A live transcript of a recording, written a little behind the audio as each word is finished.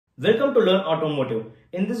Welcome to Learn Automotive.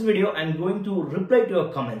 In this video, I'm going to reply to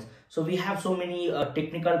your comments. So we have so many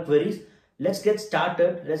technical queries. Let's get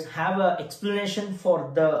started. Let's have an explanation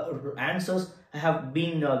for the answers I have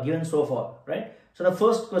been given so far, right? So the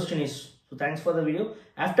first question is, so thanks for the video.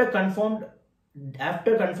 After confirmed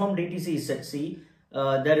DTC is set, see,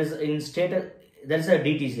 there is a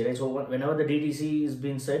DTC, right? So whenever the DTC is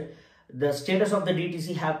being set, the status of the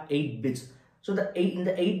DTC have 8 bits. So in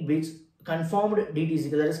the 8 bits, confirmed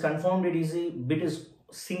DTC, that is confirmed DTC bit is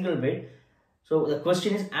single bit. So the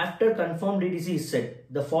question is, after confirmed DTC is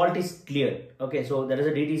set, the fault is cleared. Okay, so there is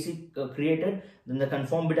a DTC created, then the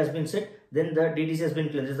confirmed bit has been set, then the DTC has been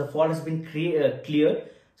cleared, the fault has been cleared.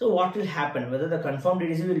 So what will happen? Whether the confirmed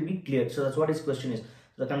DTC will be cleared. So that's what his question is.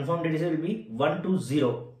 The confirmed DTC will be 1 to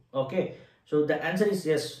 0. Okay, so the answer is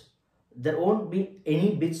yes. There won't be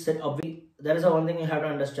any bits set. Obviously, there is one thing you have to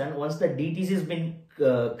understand. Once the DTC has been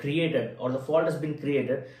created or the fault has been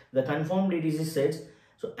created, the confirmed DTC sets.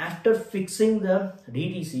 So after fixing the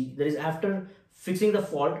DTC, that is after fixing the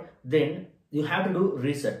fault, then you have to do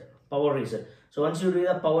reset, power reset. So once you do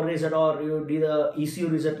the power reset or you do the ECU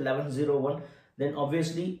reset 1101, then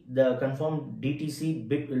obviously the confirmed DTC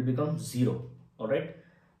bit will become 0. All right.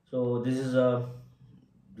 So this is a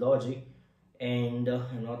logic. And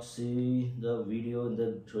I'm not see the video in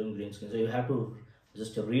the showing green screen, so you have to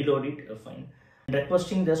just reload it. Fine.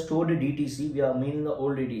 Requesting the stored DTC, we are meaning the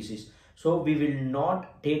old DTCs, so we will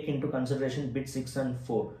not take into consideration bit 6 and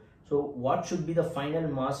 4. So what should be the final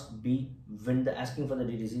mask be when the asking for the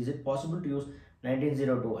DTC? Is it possible to use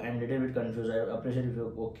 1902? I'm a little bit confused. I appreciate if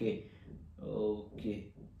you're okay.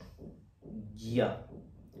 Yeah,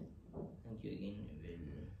 thank you again.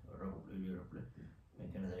 We'll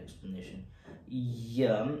make another explanation.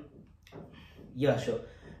 Yeah, sure.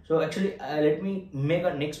 So actually let me make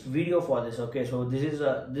a next video for this. Okay, so this is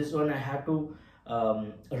this one I have to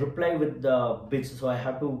reply with the bits, so I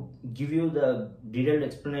have to give you the detailed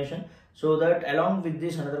explanation, so that along with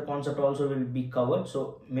this another concept also will be covered.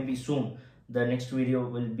 So maybe soon the next video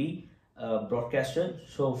will be broadcasted.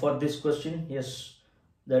 So for this question, yes,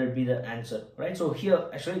 there will be the answer, right? So here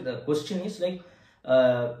actually the question is like,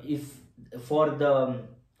 if for the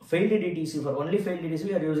failed DTC, for only failed DTC,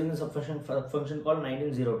 we are using a subfunction called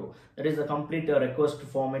 1902. That is the complete request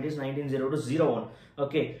format is 190201.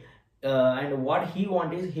 Okay, and what he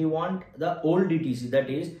want is, he want the old DTC. That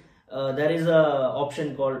is, there is a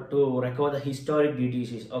option called to recover the historic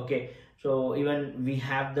DTCs. Okay, so even we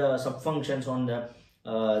have the subfunctions on the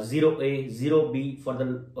 0A, 0B for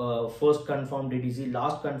the first confirmed DTC,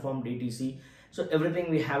 last confirmed DTC. So everything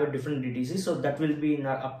we have a different DTC, so that will be in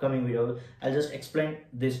our upcoming video. I'll just explain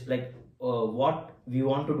this, like what we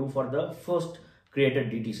want to do for the first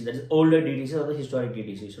created DTC, that is older DTC or the historic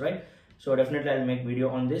DTCs, right? So definitely I'll make video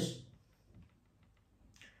on this.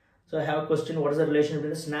 So I have a question: what is the relation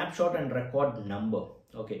between the snapshot and record number?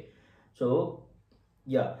 Okay, so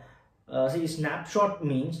yeah, see, snapshot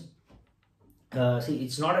means see,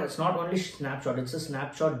 it's not only snapshot, it's a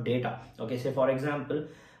snapshot data. Okay, say for example,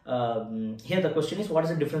 here the question is, what is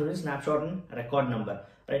the difference between snapshot and record number,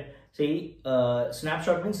 right? See,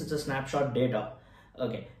 snapshot means it's a snapshot data.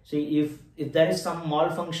 Okay, see, if there is some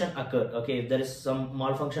malfunction occurred, okay, if there is some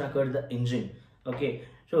malfunction occurred in the engine, okay,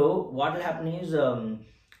 so what will happen is,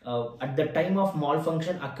 at the time of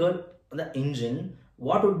malfunction occurred on the engine,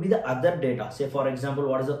 what would be the other data? Say for example,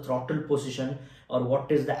 what is the throttle position, or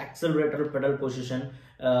what is the accelerator pedal position,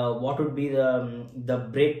 what would be the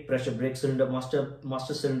brake pressure, brake cylinder,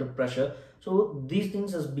 master cylinder pressure. So these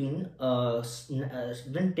things has been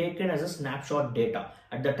taken as a snapshot data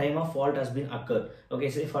at the time of fault has been occurred. Okay,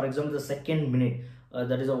 say for example, the second minute,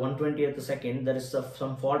 that is a 1/20th second, there is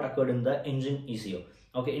some fault occurred in the engine ECU.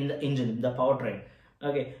 Okay, in the engine, the powertrain.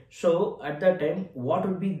 Okay, so at that time, what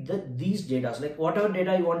would be these data? Like whatever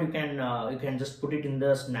data you want, you can just put it in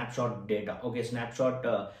the snapshot data. Okay, snapshot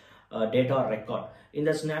data record. In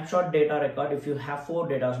the snapshot data record, if you have 4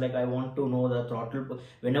 data, like I want to know the throttle,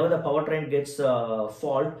 whenever the powertrain gets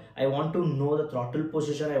fault, I want to know the throttle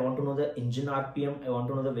position, I want to know the engine RPM, I want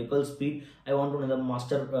to know the vehicle speed, I want to know the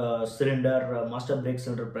master cylinder, master brake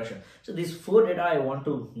cylinder pressure. So these 4 data I want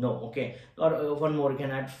to know. Okay, or one more, you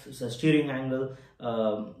can add steering angle,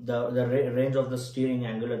 the range of the steering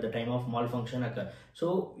angle at the time of malfunction occur.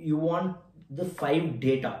 So you want the 5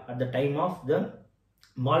 data at the time of the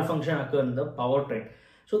malfunction occur in the powertrain.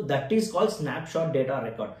 So that is called snapshot data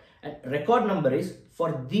record. And record number is,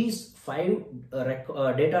 for these 5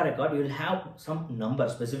 data record, you will have some number,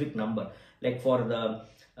 specific number, like for the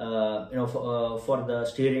for the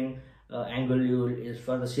steering, angle,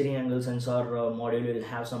 for the steering angle sensor module, you will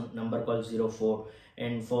have some number called 04,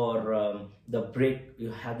 and for the brake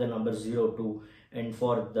you have the number 02, and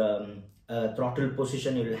for the throttle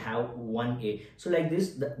position you will have 1A. So like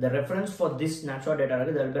this, the reference for this snapshot data,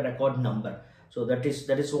 there will be a record number. So that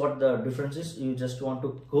is what the difference is. You just want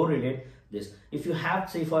to correlate this. If you have,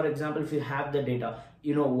 say for example, if you have the data,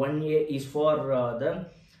 1A is for the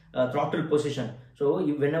throttle position. So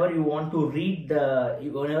whenever you want to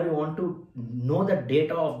whenever you want to know the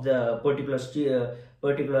data of the particular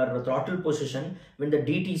throttle position, when the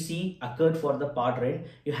DTC occurred for the part rate,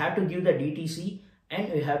 you have to give the DTC and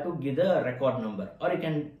you have to give the record number, or you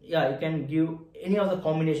can give any of the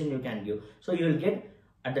combination you can give. So you will get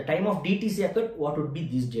at the time of DTC occurred what would be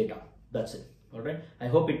this data. That's it. All right. I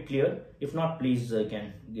hope it clear. If not, please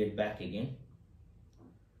can get back again.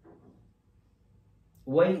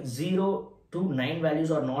 Why 0 to 9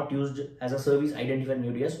 values are not used as a service identifier in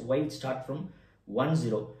UDS? Why it start from 10?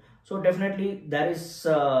 So definitely there is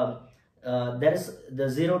the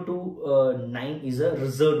 0 to 9 is a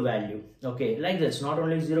reserved value. Okay, like this, not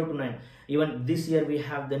only 0 to 9. Even this year we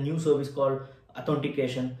have the new service called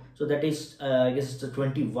authentication. So that is I guess it's the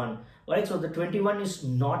 21. Right, so the 21 is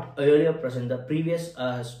not earlier present. The previous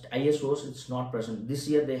ISOs, it's not present. This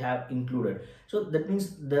year they have included. So that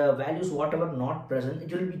means the values whatever not present,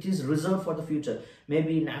 it is reserved for the future.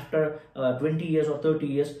 Maybe in after 20 years or 30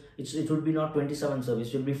 years, it would be not 27 service,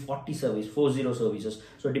 it will be 40 services.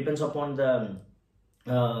 So it depends upon the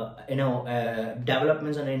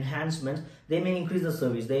developments and enhancements. They may increase the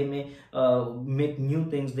service, they may make new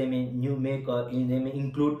things, they may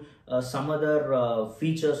include some other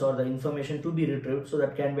features or the information to be retrieved, so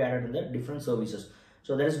that can be added in the different services.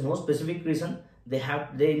 So there is no specific reason.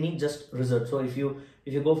 They need just result. So if you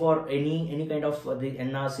go for any kind of the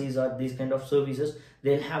NRCs or these kind of services,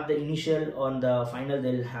 they'll have the initial, on the final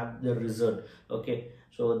they'll have the result. Okay,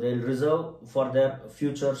 so they'll reserve for their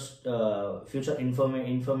future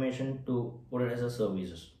information to put it as a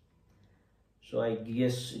services. So I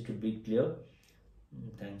guess it would be clear.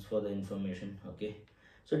 Thanks for the information. Okay,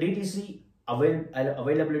 so DTC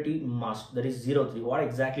availability mask, that is 03. What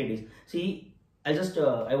exactly it is? See, I just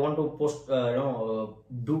I want to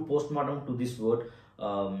do postmortem to this word,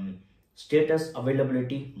 status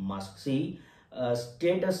availability mask. See,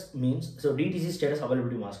 status means, so DTC status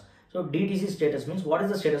availability mask. So DTC status means what is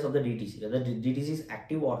the status of the DTC, whether DTC is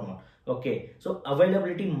active or not. Okay, so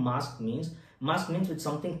availability mask means with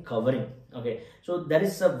something covering. Okay, so there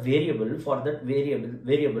is a variable. For that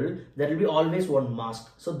variable there will be always one mask.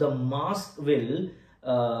 So the mask will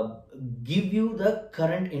give you the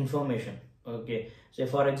current information. Okay, so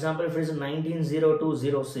for example, if it is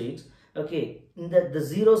 190206, okay,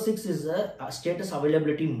 the 06 is a status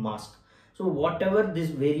availability mask. So whatever this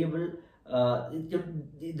variable,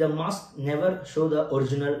 the mask never show the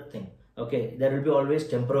original thing. Okay, there will be always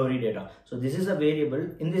temporary data. So this is a variable.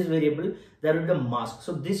 In this variable there will be a mask.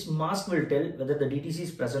 So this mask will tell whether the DTC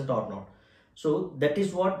is present or not. So that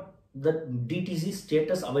is what the DTC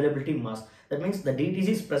status availability mask. That means the DTC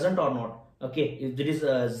is present or not. Okay, if there is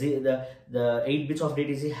the 8 bits of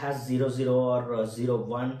DTC has 00 or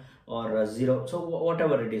 01 or 0, so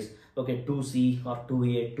whatever it is, okay, 2C or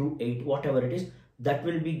 2A, 28, whatever it is, that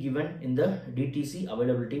will be given in the DTC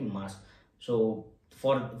availability mask. So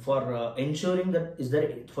for ensuring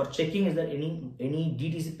that for checking is there any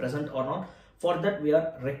DTC present or not, for that we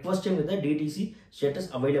are requesting with the DTC status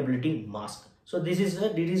availability mask. So this is the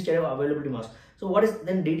DTC status availability mask. So what is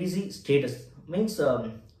then DTC status? Means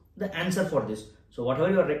the answer for this. So whatever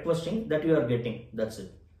you are requesting, that you are getting. That's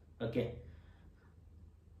it. Okay.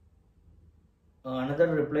 Another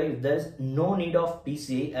reply: if there is no need of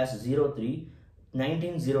PCA as 03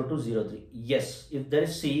 190203. Yes, if there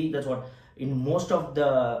is C, that's what in most of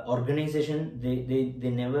the organization they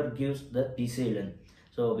never gives the PCA length.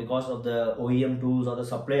 So because of the OEM tools or the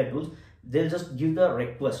supplier tools, they'll just give the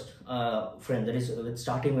request frame, that is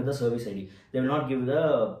starting with the service ID. They will not give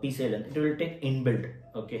the PCA length. It will take inbuilt.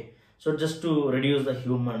 Okay, so just to reduce the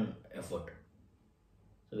human effort.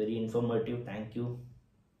 So very informative. Thank you.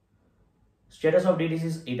 Status of DTC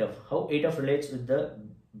is 8F. How 8F relates with the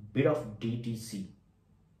bit of DTC?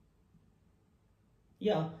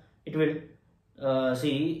 Yeah, it will.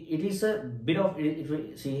 See, it is a bit of it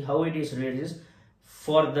will, see how it is related is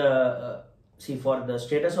for the for the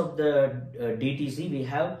status of the DTC we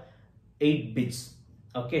have 8 bits.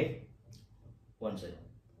 Okay, one second.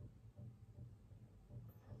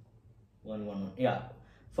 111. Yeah,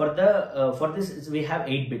 for the for this we have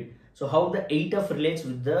 8 bit. So how the 8F relates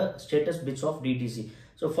with the status bits of DTC?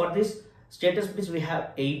 So for this status bits we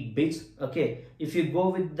have 8 bits. Okay, if you go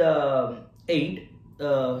with the 8,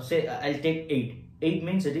 say I'll take 8. 8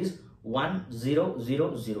 means it is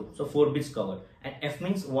 1000. So 4 bits covered. And F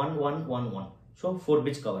means 1111. So 4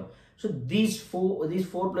 bits covered. So these 4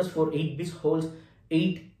 plus 4, 8 bits holds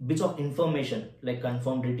 8 bits of information like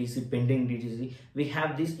confirmed DTC, pending DTC. We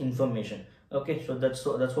have this information. Okay, so that's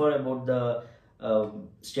what about the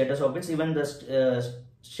status of bits. Even the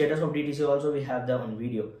status of DTC also we have that on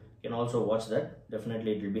video. You can also watch that.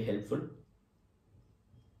 Definitely it will be helpful.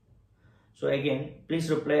 So again, please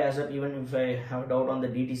reply as well even if I have doubt on the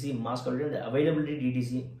DTC mask already, the availability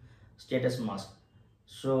DTC status mask.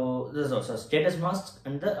 So this is also status mask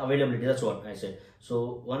and the availability, that's what I said.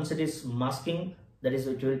 So once it is masking, that is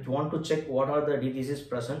if you want to check what are the DTCs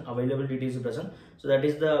present, available DTC present. So that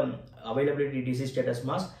is the availability DTC status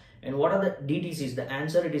mask. And what are the DTCs, the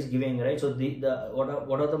answer it is giving, right? So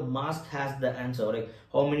what are the mask has the answer, like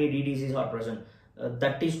how many DTCs are present.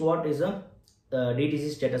 That is what is a DTC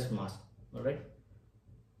status mask. All right.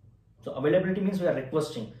 So availability means we are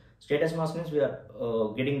requesting. Status mask means we are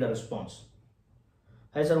getting the response.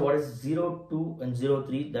 Hi sir, what is 02 and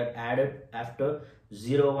 03 that added after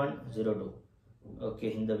 01, 02?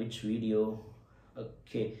 Okay, in the which video?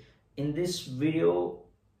 Okay, in this video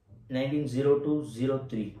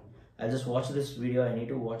 190203. I'll just watch this video. I need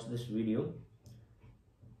to watch this video.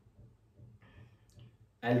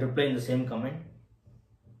 I'll reply in the same comment.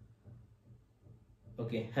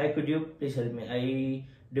 Okay, hi, could you please help me? I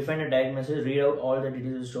define a diag message, read out all the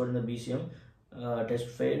details stored in the BCM. Test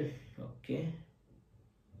failed. Okay,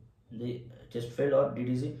 the test failed or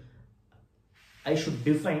DTC. I should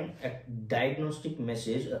define a diagnostic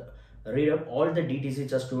message, read out all the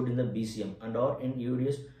DTCs are stored in the BCM and or in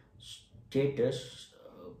UDS status.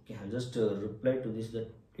 Okay, I'll just reply to this,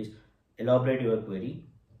 that please elaborate your query.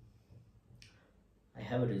 I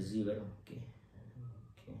have a receiver. Okay.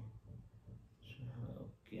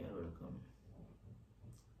 Welcome.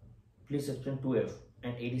 Please explain 2F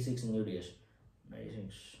and 86 in UDS.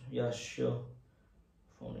 96. Yeah, sure.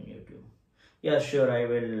 Found in YouTube. Yeah, sure. I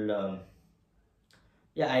will.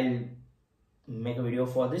 I'll make a video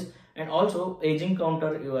for this. And also aging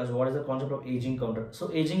counter. What is the concept of aging counter? So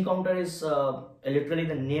aging counter is literally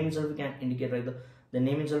the name itself can indicate, right? The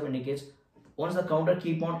name itself indicates once the counter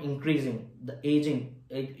keep on increasing, the aging.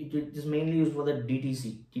 It is mainly used for the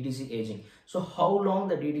DTC aging. So how long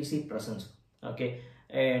the DTC presence, okay,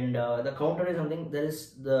 and the counter is something that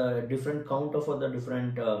is the different counter for the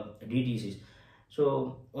different DTCs.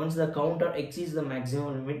 So once the counter exceeds the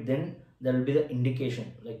maximum limit, then there will be the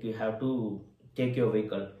indication like you have to take your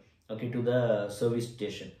vehicle, okay, to the service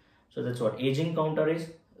station. So that's what aging counter is.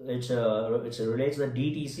 It relates the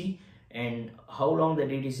DTC and how long the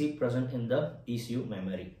DTC present in the ECU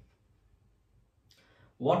memory.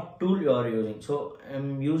 What tool you are using? So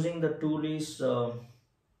I'm using the tool is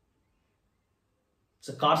it's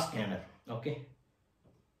a car scanner. Okay,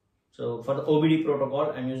 so for the OBD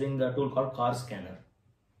protocol I'm using the tool called car scanner.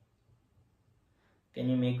 Can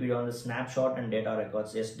you make video on the snapshot and data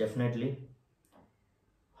records? Yes, definitely.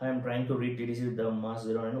 I am trying to read DTC with the mask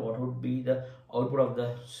 09. What would be the output of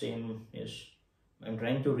the same? Yes, I'm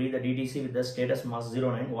trying to read the DTC with the status mask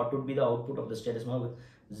 09. What would be the output of the status mask with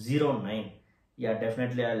 09? Yeah,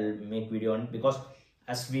 definitely I'll make video on it, because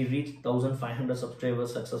as we reach 1500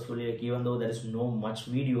 subscribers successfully, like even though there is no much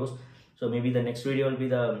videos, so maybe the next video will be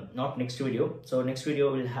the not next video. So next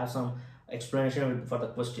video will have some explanation for the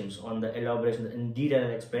questions on the elaboration in detail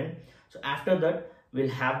I'll explain. So after that we'll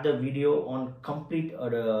have the video on complete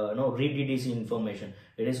read DTC information.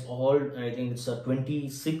 It is all, I think it's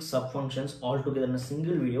 26 sub functions all together in a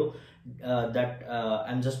single video that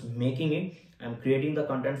I'm just making it. I'm creating the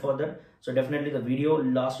content for that. So definitely the video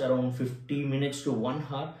lasts around 50 minutes to 1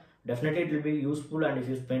 hour. Definitely it will be useful, and if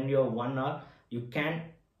you spend your 1 hour, you can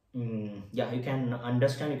you can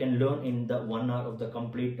understand, you can learn in the 1 hour of the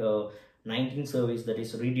complete 19 service, that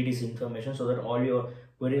is read DTC information, so that all your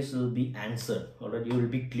queries will be answered, alright, you will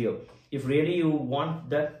be clear. If really you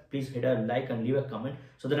want that, please hit a like and leave a comment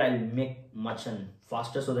so that I'll make much and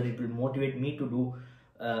faster, so that it will motivate me to do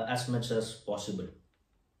as much as possible.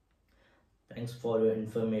 Thanks for your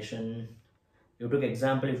information. You took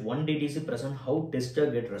example, if one DTC present, how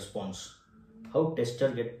tester get response? How tester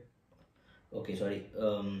get, okay, sorry.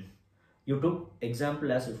 You took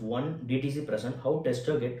example as if one DTC present, how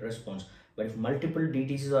tester get response. But if multiple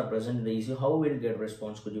DTCs are present in the ECU, how will get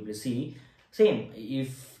response? Could you please see? Same,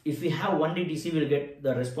 if we have one DTC, we'll get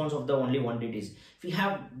the response of the only one DTC. If we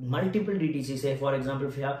have multiple DTCs, say for example,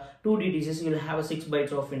 if you have 2 DTCs, you'll have a 6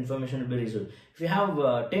 bytes of information will be received. If you have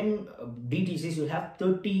 10 DTCs, you'll have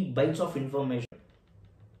 30 bytes of information.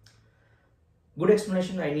 Good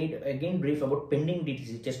explanation. I need again brief about pending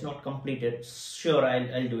DTC, test not completed. Sure,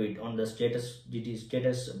 I'll do it on the status DT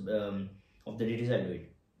status of the DTC. I'll do it.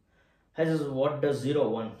 Has what does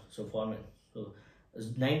 01? So format. So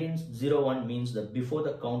 1901 means that before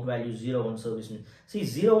the count value 01 service means. See,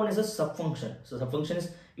 01 is a subfunction. So subfunction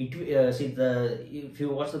is it. See, if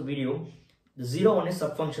you watch the video, the 01 is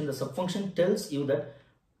subfunction. The subfunction tells you that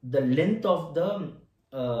the length of the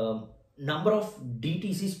number of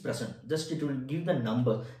DTCs present. Just it will give the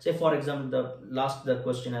number. Say for example, the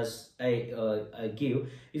question as I give,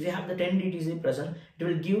 if you have the 10 DTC present, it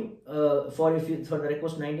will give for the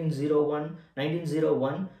request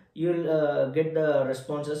 1901 you will get the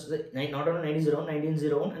responses not only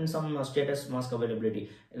 1901 and some status mask availability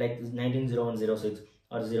like 190106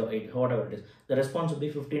 or 08, whatever it is. The response will be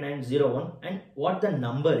 5901, and what the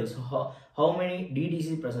number is, how many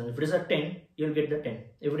DTC present. If it is a 10, you will get the 10.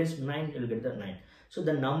 If it is 9, you will get the 9. So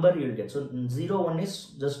the number you will get. So 01 is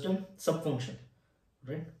just a subfunction,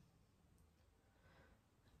 right?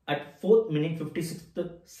 At 4th minute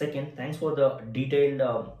 56th second, thanks for the detailed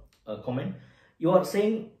comment. You are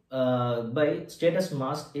saying by status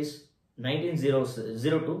mask is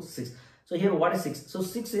 1902 So here what is 6? So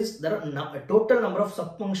 6 is there are a total number of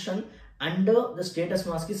subfunction under the status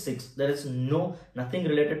mask is 6. There is nothing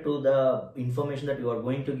related to the information that you are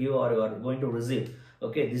going to give or you are going to receive.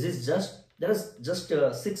 Okay, this is just there is just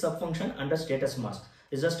 6 subfunction under status mask.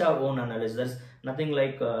 It's just our own analysis. There's nothing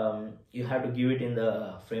like you have to give it in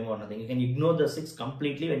the frame or nothing. You can ignore the 6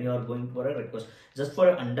 completely when you are going for a request. Just for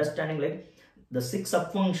understanding, like the 6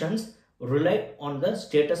 subfunctions rely on the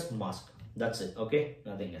status mask. That's it. Okay,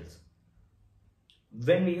 nothing else.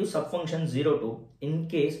 When we use subfunction 02, in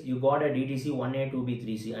case you got a DTC 1A, 2B,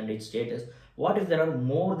 3C and its status, what if there are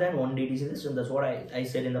more than one DTC? That's what I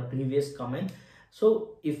said in the previous comment.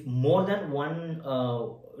 So if more than one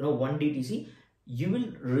DTC, you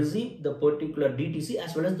will receive the particular DTC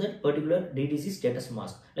as well as the particular DTC status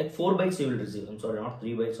mask. Like 4 bytes you will receive. I'm sorry, not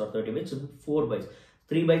 3 bytes or 30 bytes, so 4 bytes.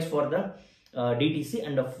 3 bytes for the DTC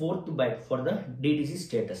and a 4th byte for the DTC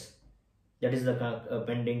status. That is the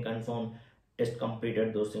pending, confirmed, test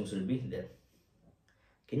completed. Those things will be there.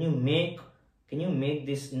 Can you make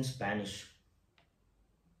this in Spanish?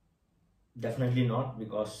 Definitely not,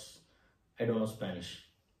 because I don't know Spanish.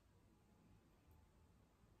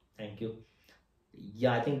 Thank you.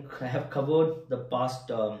 Yeah, I think I have covered the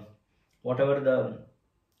past whatever the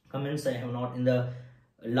comments I have not in the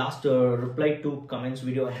last reply to comments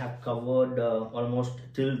video. I have covered almost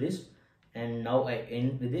till this, and now I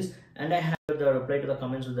end with this, and I have the reply to the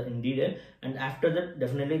comments with the in detail, and after that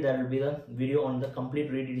definitely there will be the video on the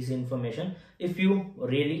complete DTC information if you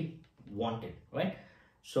really want it, right?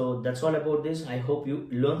 So that's all about this. I hope you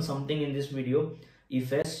learned something in this video.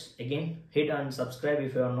 If yes, again hit and subscribe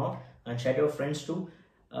if you are not, and share your friends too.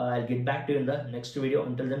 I'll get back to you in the next video.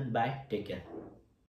 Until then, bye, take care.